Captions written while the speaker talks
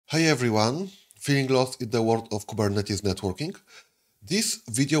Hi everyone, feeling lost in the world of Kubernetes networking? This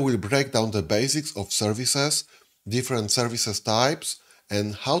video will break down the basics of services, different services types,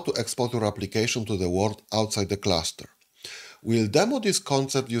 and how to export your application to the world outside the cluster. We'll demo this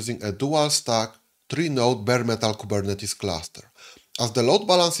concept using a dual stack 3-node bare metal Kubernetes cluster. As the load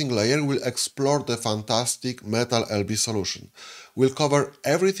balancing layer, we'll explore the fantastic MetalLB solution. We'll cover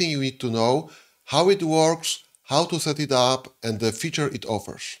everything you need to know, how it works, how to set it up, and the feature it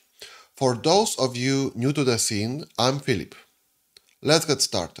offers. For those of you new to the scene, I'm Philip. Let's get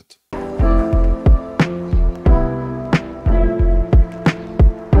started.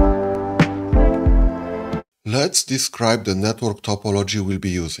 Let's describe the network topology we'll be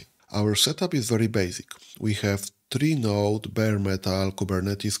using. Our setup is very basic. We have 3-node bare metal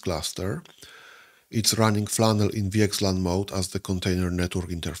Kubernetes cluster. It's running Flannel in VXLAN mode as the container network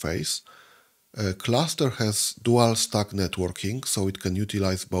interface. A cluster has dual stack networking, so it can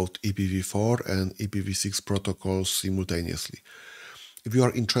utilize both IPv4 and IPv6 protocols simultaneously. If you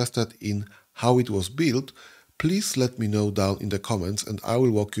are interested in how it was built, please let me know down in the comments and I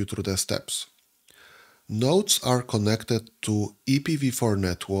will walk you through the steps. Nodes are connected to IPv4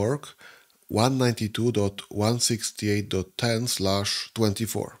 network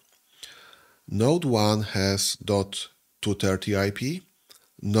 192.168.10/24. Node 1 has .230 IP,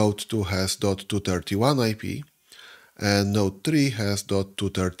 Node 2 has .231 IP, and Node 3 has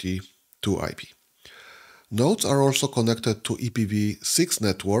 .232 IP. Nodes are also connected to IPv6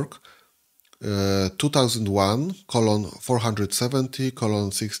 network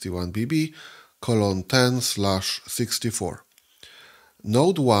 2001:470:61BB:10/64.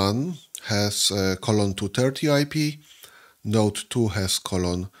 Node 1 has :230 IP, Node 2 has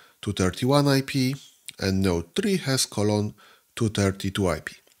 :231 IP, and Node 3 has :232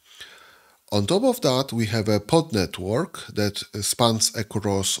 IP. On top of that, we have a pod network that spans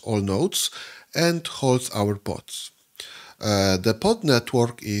across all nodes and holds our pods. The pod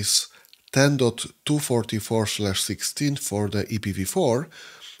network is 10.244/16 for the IPv4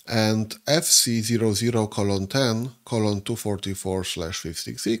 and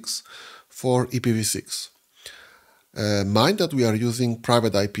FC00:10:244/56 for IPv6. Mind that we are using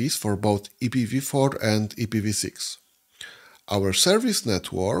private IPs for both IPv4 and IPv6. Our service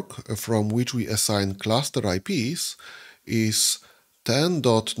network, from which we assign cluster IPs, is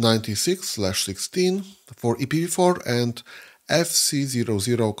 10.96/16 for IPv4 and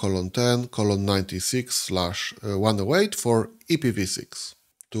FC00:10:96/108 for IPv6.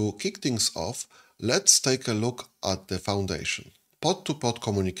 To kick things off, let's take a look at the foundation. Pod-to-pod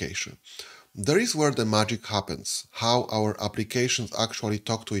communication. There is where the magic happens, how our applications actually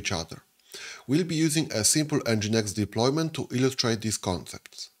talk to each other. We'll be using a simple Nginx deployment to illustrate these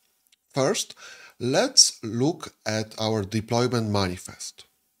concepts. First, let's look at our deployment manifest.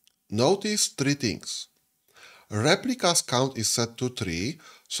 Notice three things. Replicas count is set to 3,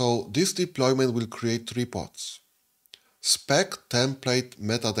 so this deployment will create 3 pods. Spec template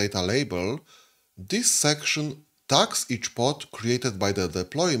metadata label. This section tags each pod created by the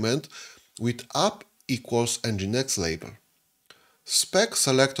deployment with app equals Nginx label. Spec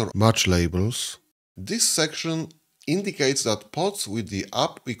selector match labels. This section indicates that pods with the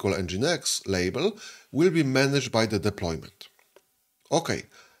app equal Nginx label will be managed by the deployment. Okay,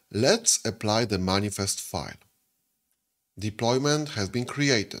 let's apply the manifest file. Deployment has been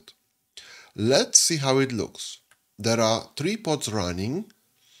created. Let's see how it looks. There are 3 pods running.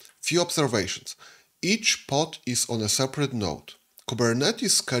 Few observations. Each pod is on a separate node.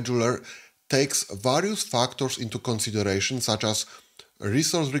 Kubernetes scheduler takes various factors into consideration, such as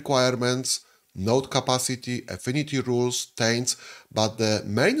resource requirements, node capacity, affinity rules, taints, but the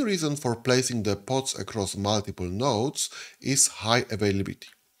main reason for placing the pods across multiple nodes is high availability.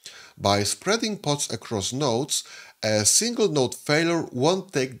 By spreading pods across nodes, a single node failure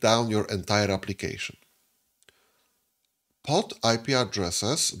won't take down your entire application. Pod IP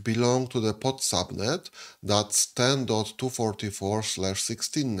addresses belong to the pod subnet, that's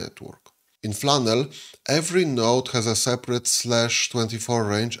 10.244/16 network. In Flannel, every node has a separate /24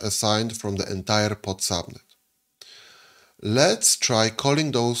 range assigned from the entire pod subnet. Let's try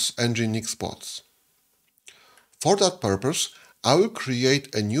calling those Nginx pods. For that purpose, I will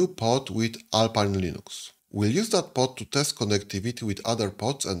create a new pod with Alpine Linux. We'll use that pod to test connectivity with other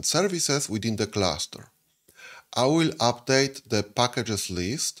pods and services within the cluster. I will update the packages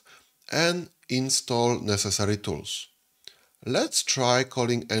list and install necessary tools. Let's try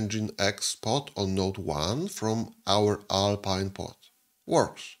calling Nginx pod on node 1 from our Alpine pod.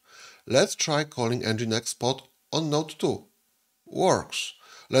 Works. Let's try calling Nginx pod on node 2. Works.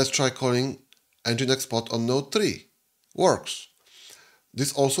 Let's try calling Nginx pod on node 3. Works.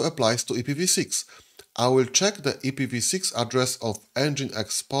 This also applies to IPv6. I will check the IPv6 address of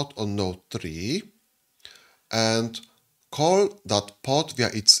Nginx pod on node 3 and call that pod via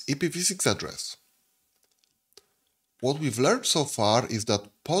its IPv6 address. What we've learned so far is that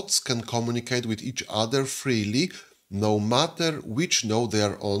pods can communicate with each other freely no matter which node they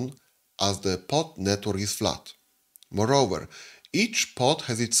are on, as the pod network is flat. Moreover, each pod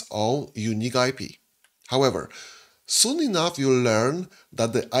has its own unique IP. However, soon enough you'll learn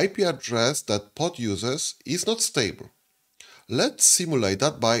that the IP address that pod uses is not stable. Let's simulate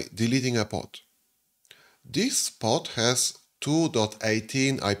that by deleting a pod. This pod has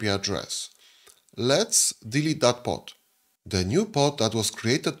 2.18 IP address. Let's delete that pod. The new pod that was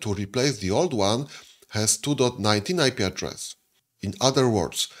created to replace the old one has 2.19 IP address. In other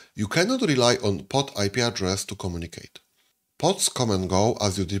words, you cannot rely on pod IP address to communicate. Pods come and go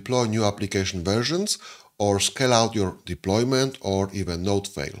as you deploy new application versions or scale out your deployment or even node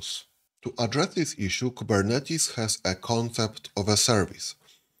fails. To address this issue, Kubernetes has a concept of a service.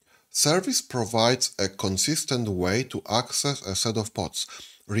 Service provides a consistent way to access a set of pods,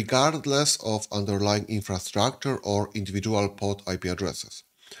 regardless of underlying infrastructure or individual pod IP addresses.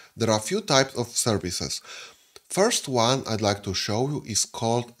 There are a few types of services. First one I'd like to show you is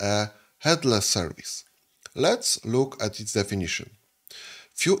called a headless service. Let's look at its definition.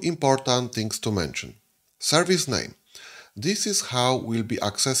 Few important things to mention. Service name. This is how we'll be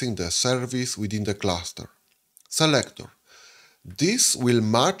accessing the service within the cluster. Selector. This will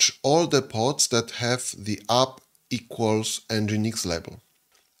match all the pods that have the app equals Nginx label.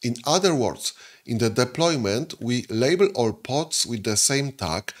 In other words, in the deployment, we label all pods with the same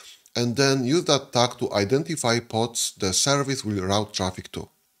tag and then use that tag to identify pods the service will route traffic to.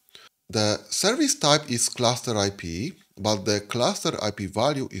 The service type is cluster IP, but the cluster IP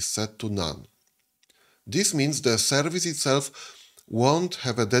value is set to none. This means the service itself won't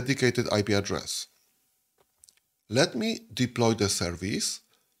have a dedicated IP address. Let me deploy the service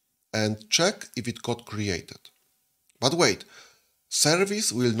and check if it got created. But wait,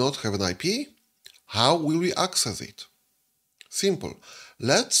 service will not have an IP? How will we access it? Simple.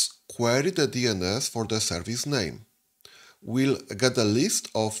 Let's query the DNS for the service name. We'll get a list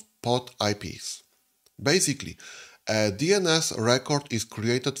of pod IPs. Basically, a DNS record is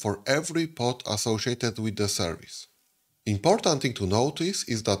created for every pod associated with the service. Important thing to notice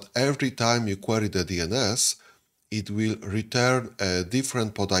is that every time you query the DNS, it will return a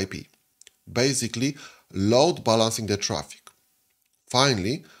different pod IP. Basically, load balancing the traffic.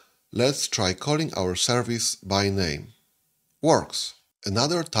 Finally, let's try calling our service by name. Works.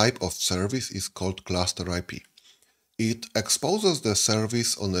 Another type of service is called cluster IP. It exposes the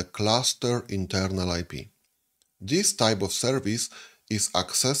service on a cluster internal IP. This type of service is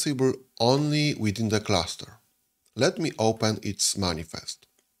accessible only within the cluster. Let me open its manifest.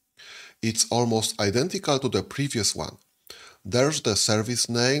 It's almost identical to the previous one. There's the service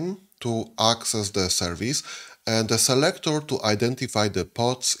name to access the service and the selector to identify the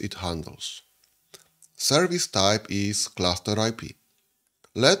pods it handles. Service type is cluster IP.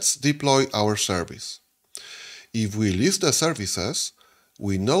 Let's deploy our service. If we list the services,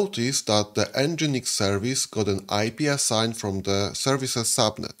 we notice that the Nginx service got an IP assigned from the services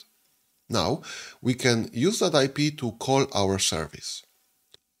subnet. Now, we can use that IP to call our service.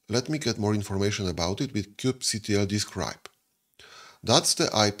 Let me get more information about it with kubectl describe. That's the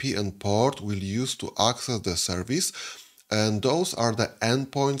IP and port we'll use to access the service, and those are the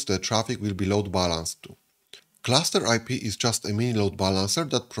endpoints the traffic will be load balanced to. Cluster IP is just a mini load balancer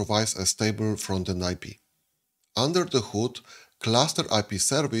that provides a stable front-end IP. Under the hood, cluster IP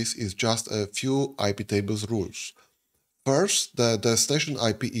service is just a few IP tables rules. First, the destination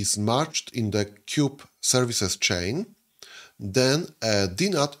IP is matched in the kube services chain. Then a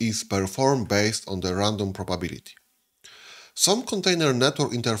DNAT is performed based on the random probability. Some container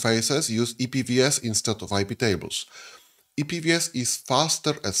network interfaces use IPVS instead of IP tables. IPVS is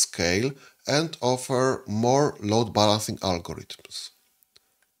faster at scale and offer more load balancing algorithms.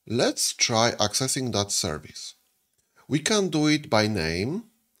 Let's try accessing that service. We can do it by name,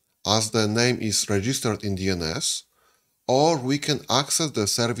 as the name is registered in DNS, or we can access the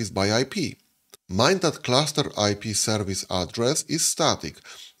service by IP. Mind that cluster IP service address is static.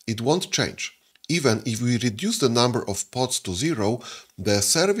 It won't change. Even if we reduce the number of pods to 0, the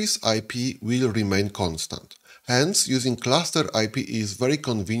service IP will remain constant. Hence, using cluster IP is a very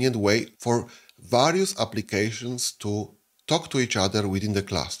convenient way for various applications to talk to each other within the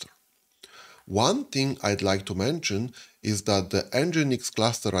cluster. One thing I'd like to mention is that the Nginx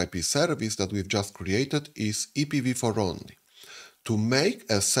cluster IP service that we've just created is IPv4 only. To make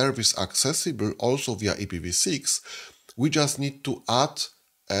a service accessible also via IPv6, we just need to add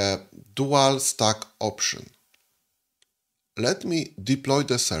a dual stack option. Let me deploy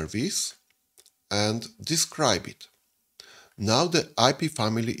the service and describe it. Now the IP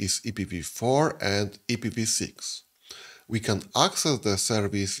family is IPv4 and IPv6. We can access the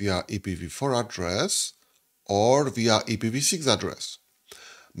service via IPv4 address or via IPv6 address.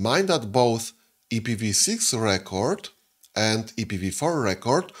 Mind that both IPv6 record and IPv4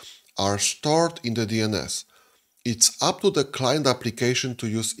 record are stored in the DNS. It's up to the client application to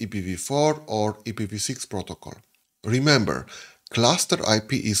use IPv4 or IPv6 protocol. Remember, cluster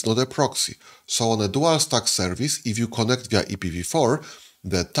IP is not a proxy, so on a dual stack service, if you connect via IPv4,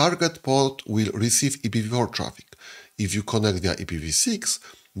 the target pod will receive IPv4 traffic. If you connect via IPv6,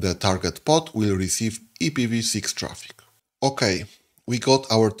 the target pod will receive IPv6 traffic. Okay, we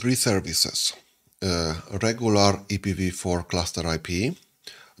got our three services. Regular IPv4 cluster IP,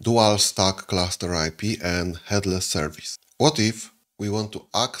 dual stack cluster IP, and headless service. What if we want to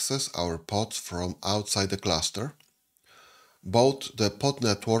access our pods from outside the cluster? Both the pod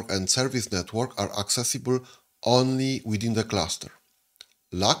network and service network are accessible only within the cluster.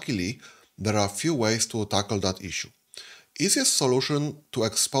 Luckily, there are few ways to tackle that issue. Easiest solution to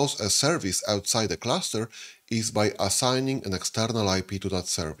expose a service outside the cluster is by assigning an external IP to that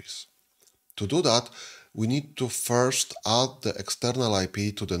service. To do that, we need to first add the external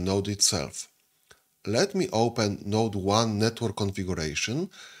IP to the node itself. Let me open node 1 network configuration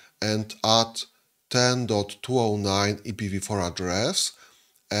and add 10.209 IPv4 address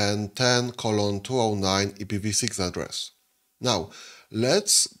and 10:209 IPv6 address. Now,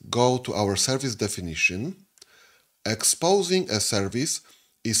 let's go to our service definition. Exposing a service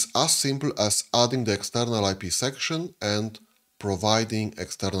is as simple as adding the external IP section and providing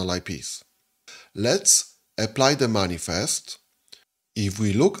external IPs. Let's apply the manifest. If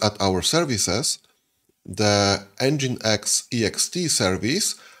we look at our services, the Nginx ext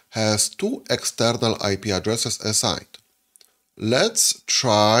service has two external IP addresses assigned. Let's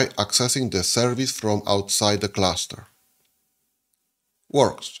try accessing the service from outside the cluster.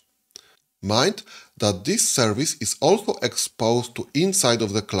 Works. Mind that this service is also exposed to inside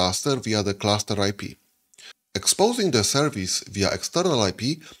of the cluster via the cluster IP. Exposing the service via external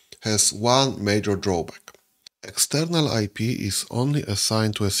IP has one major drawback. External IP is only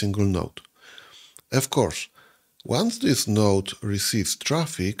assigned to a single node. Of course, once this node receives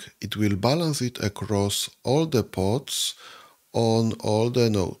traffic, it will balance it across all the pods on all the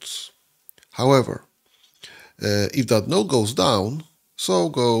nodes. However, if that node goes down, so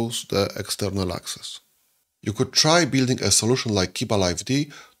goes the external access. You could try building a solution like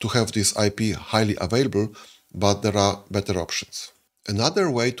KeepAliveD to have this IP highly available, but there are better options. Another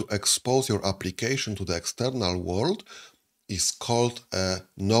way to expose your application to the external world is called a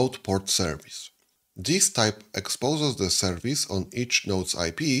node port service. This type exposes the service on each node's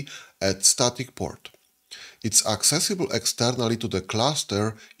IP at static port. It's accessible externally to the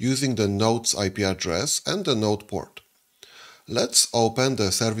cluster using the node's IP address and the node port. Let's open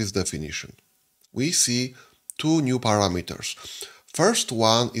the service definition. We see two new parameters. First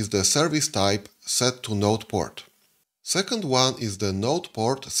one is the service type set to node port. Second one is the node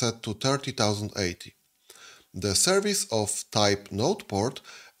port set to 30080. The service of type node port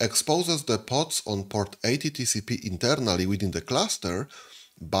exposes the pods on port 80 TCP internally within the cluster,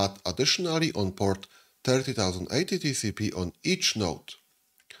 but additionally on port 30080 TCP on each node.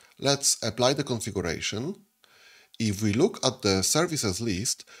 Let's apply the configuration. If we look at the services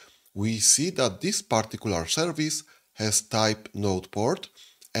list, we see that this particular service has type node port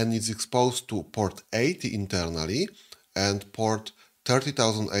and is exposed to port 80 internally and port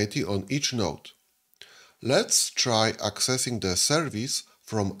 30080 on each node. Let's try accessing the service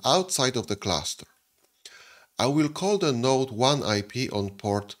from outside of the cluster. I will call the node 1 IP on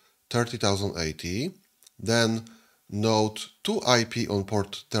port 30080, then node 2 IP on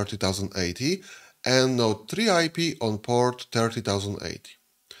port 30080, and node 3 IP on port 30080.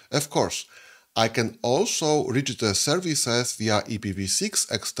 Of course, I can also reach the services via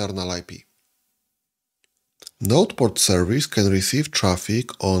IPv6 external IP. Node port service can receive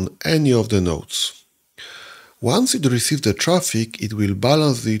traffic on any of the nodes. Once it receives the traffic, it will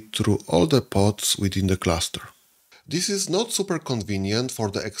balance it through all the pods within the cluster. This is not super convenient for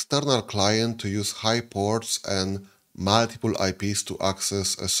the external client to use high ports and multiple IPs to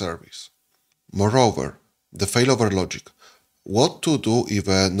access a service. Moreover, the failover logic. What to do if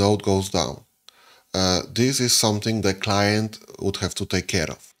a node goes down? This is something the client would have to take care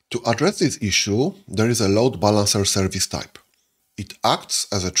of. To address this issue, there is a load balancer service type. It acts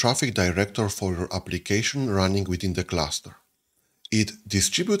as a traffic director for your application running within the cluster. It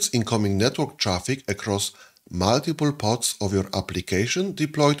distributes incoming network traffic across multiple pods of your application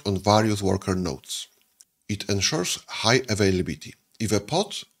deployed on various worker nodes. It ensures high availability. If a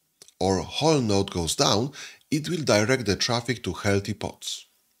pod or whole node goes down, it will direct the traffic to healthy pods.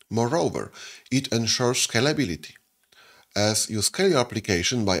 Moreover, it ensures scalability. As you scale your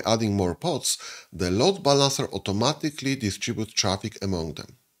application by adding more pods, the load balancer automatically distributes traffic among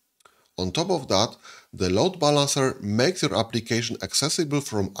them. On top of that, the load balancer makes your application accessible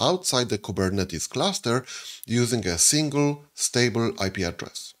from outside the Kubernetes cluster using a single, stable IP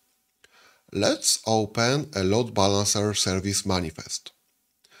address. Let's open a load balancer service manifest.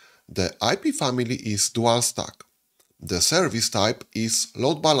 The IP family is dual stack. The service type is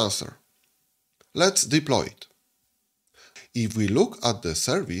load balancer. Let's deploy it. If we look at the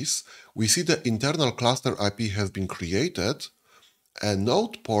service, we see the internal cluster IP has been created, a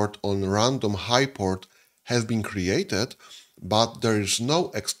node port on random high port has been created, but there is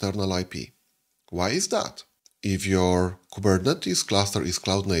no external IP. Why is that? If your Kubernetes cluster is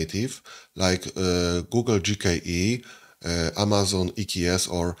cloud native, like Google GKE, Amazon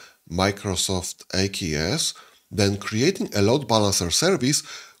EKS or Microsoft AKS, then creating a load balancer service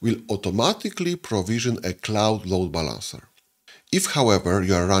will automatically provision a cloud load balancer. If, however,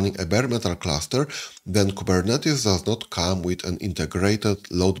 you are running a bare metal cluster, then Kubernetes does not come with an integrated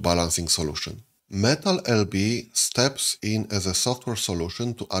load balancing solution. MetalLB steps in as a software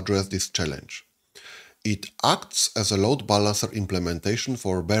solution to address this challenge. It acts as a load balancer implementation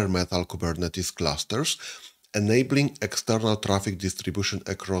for bare metal Kubernetes clusters, enabling external traffic distribution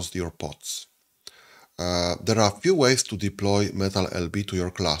across your pods. There are a few ways to deploy MetalLB to your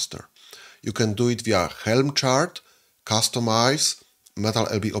cluster. You can do it via Helm chart, customize,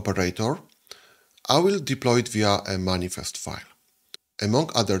 MetalLB operator. I will deploy it via a manifest file. Among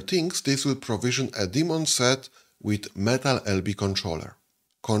other things, this will provision a daemon set with MetalLB controller.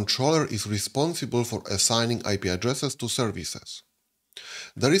 Controller is responsible for assigning IP addresses to services.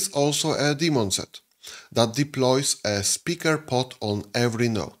 There is also a daemon set that deploys a speaker pod on every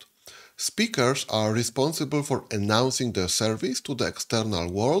node. Speakers are responsible for announcing the service to the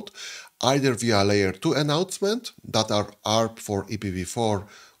external world, either via layer 2 announcement that are ARP for IPv4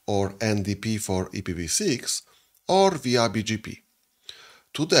 or NDP for IPv6, or via BGP.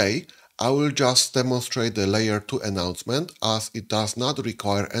 Today, I will just demonstrate the layer 2 announcement as it does not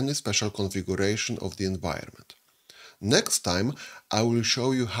require any special configuration of the environment. Next time, I will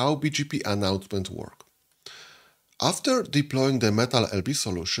show you how BGP announcements work. After deploying the MetalLB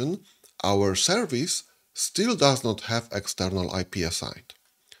solution, our service still does not have external IP assigned.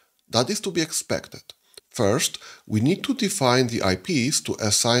 That is to be expected. First, we need to define the IPs to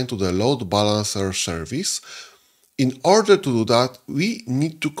assign to the load balancer service. In order to do that, we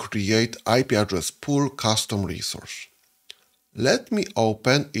need to create IP address pool custom resource. Let me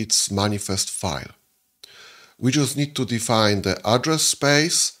open its manifest file. We just need to define the address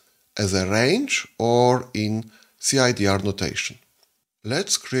space as a range or in CIDR notation.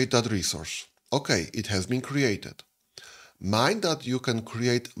 Let's create that resource. Okay, it has been created. Mind that you can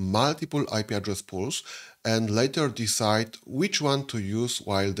create multiple IP address pools and later decide which one to use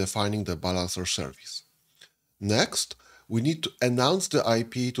while defining the balancer service. Next, we need to announce the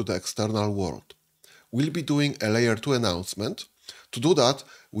IP to the external world. We'll be doing a layer 2 announcement. To do that,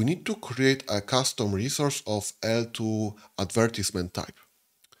 we need to create a custom resource of L2 advertisement type.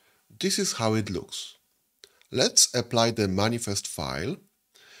 This is how it looks. Let's apply the manifest file.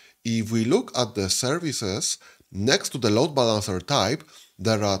 If we look at the services, next to the load balancer type,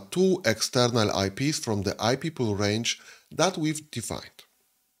 there are two external IPs from the IP pool range that we've defined.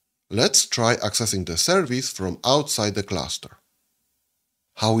 Let's try accessing the service from outside the cluster.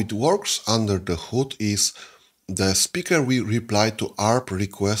 How it works under the hood is the speaker will reply to ARP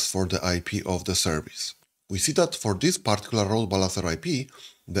request for the IP of the service. We see that for this particular load balancer IP,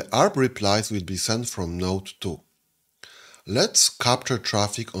 the ARP replies will be sent from node 2. Let's capture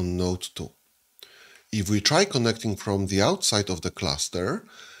traffic on node 2. If we try connecting from the outside of the cluster,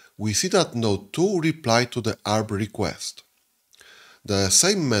 we see that node 2 replied to the ARP request. The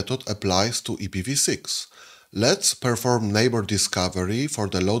same method applies to IPv6. Let's perform neighbor discovery for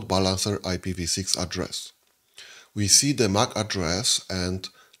the load balancer IPv6 address. We see the MAC address and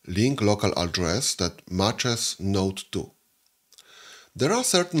link local address that matches node 2. There are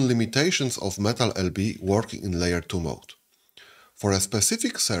certain limitations of MetalLB working in layer 2 mode. For a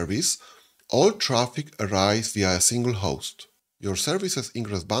specific service, all traffic arrives via a single host. Your service's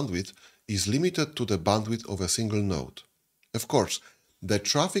ingress bandwidth is limited to the bandwidth of a single node. Of course, the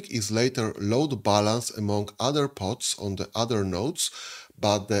traffic is later load balanced among other pods on the other nodes,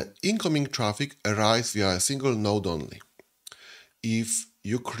 but the incoming traffic arrives via a single node only. If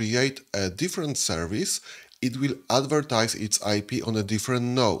you create a different service, it will advertise its IP on a different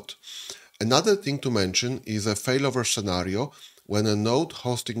node. Another thing to mention is a failover scenario when a node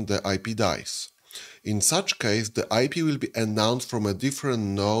hosting the IP dies. In such case, the IP will be announced from a different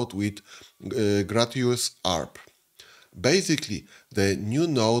node with gratuitous ARP. Basically, the new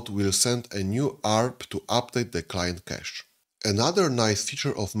node will send a new ARP to update the client cache. Another nice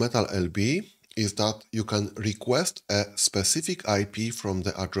feature of MetalLB is that you can request a specific IP from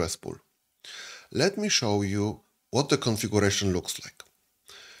the address pool. Let me show you what the configuration looks like.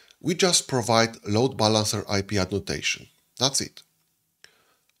 We just provide load balancer IP annotation. That's it.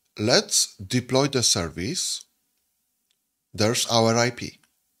 Let's deploy the service. There's our IP.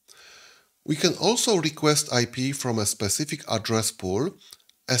 We can also request IP from a specific address pool,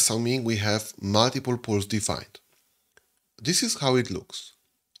 assuming we have multiple pools defined. This is how it looks.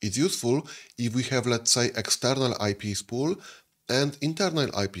 It's useful if we have, let's say, external IPs pool and internal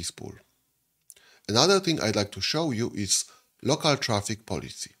IPs pool. Another thing I'd like to show you is local traffic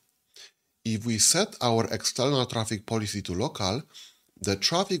policy. If we set our external traffic policy to local, the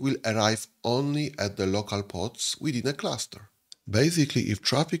traffic will arrive only at the local pods within a cluster. Basically, if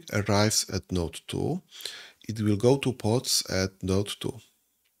traffic arrives at node 2, it will go to pods at node 2.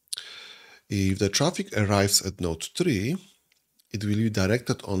 If the traffic arrives at node 3, it will be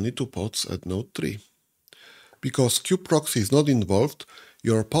directed only to pods at node 3. Because kubeproxy is not involved,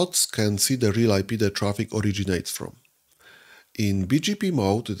 your pods can see the real IP the traffic originates from. In BGP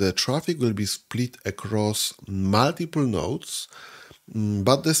mode, the traffic will be split across multiple nodes,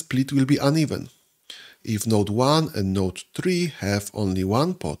 but the split will be uneven. If node 1 and node 3 have only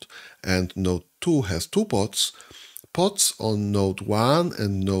one pod and node 2 has two pods, pods on node 1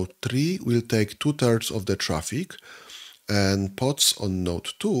 and node 3 will take 2/3 of the traffic, and pods on node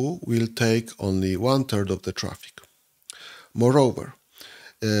 2 will take only 1/3 of the traffic. Moreover,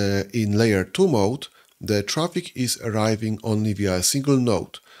 in layer 2 mode, the traffic is arriving only via a single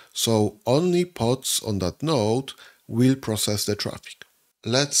node, so only pods on that node will process the traffic.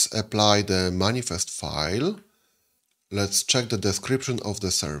 Let's apply the manifest file. Let's check the description of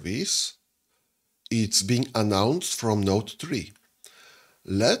the service. It's being announced from node 3.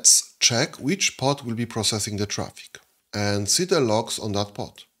 Let's check which pod will be processing the traffic and see the logs on that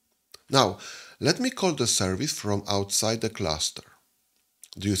pod. Now, let me call the service from outside the cluster.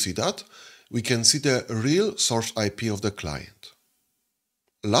 Do you see that? We can see the real source IP of the client.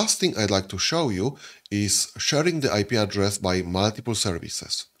 Last thing I'd like to show you is sharing the IP address by multiple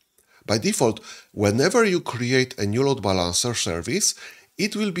services. By default, whenever you create a new load balancer service,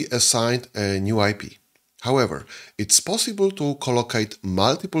 it will be assigned a new IP. However, it's possible to collocate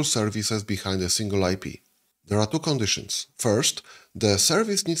multiple services behind a single IP. There are two conditions. First, the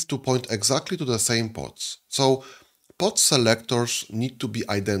service needs to point exactly to the same pods, so pod selectors need to be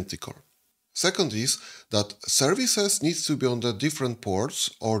identical. Second is that services need to be on the different ports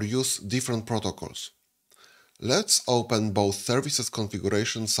or use different protocols. Let's open both services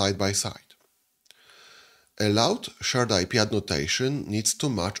configuration side by side. Allowed shared IP annotation needs to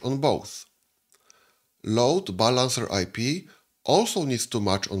match on both. Load balancer IP also needs to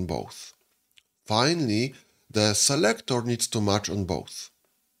match on both. Finally, the selector needs to match on both.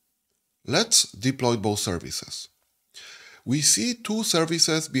 Let's deploy both services. We see two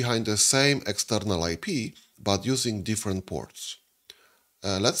services behind the same external IP, but using different ports.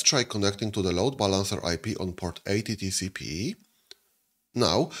 Let's try connecting to the load balancer IP on port 80 TCP.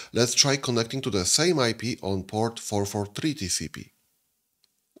 Now, let's try connecting to the same IP on port 443 TCP.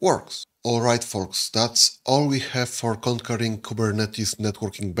 Works. Alright folks, that's all we have for conquering Kubernetes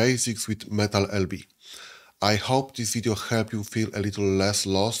networking basics with MetalLB. I hope this video helped you feel a little less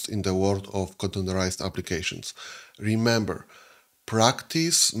lost in the world of containerized applications. Remember,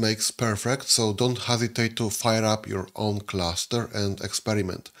 practice makes perfect, so don't hesitate to fire up your own cluster and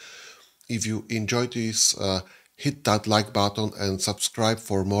experiment. If you enjoyed this, hit that like button and subscribe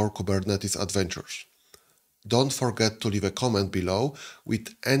for more Kubernetes adventures. Don't forget to leave a comment below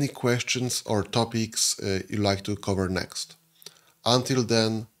with any questions or topics you'd like to cover next. Until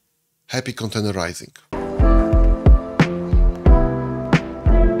then, happy containerizing!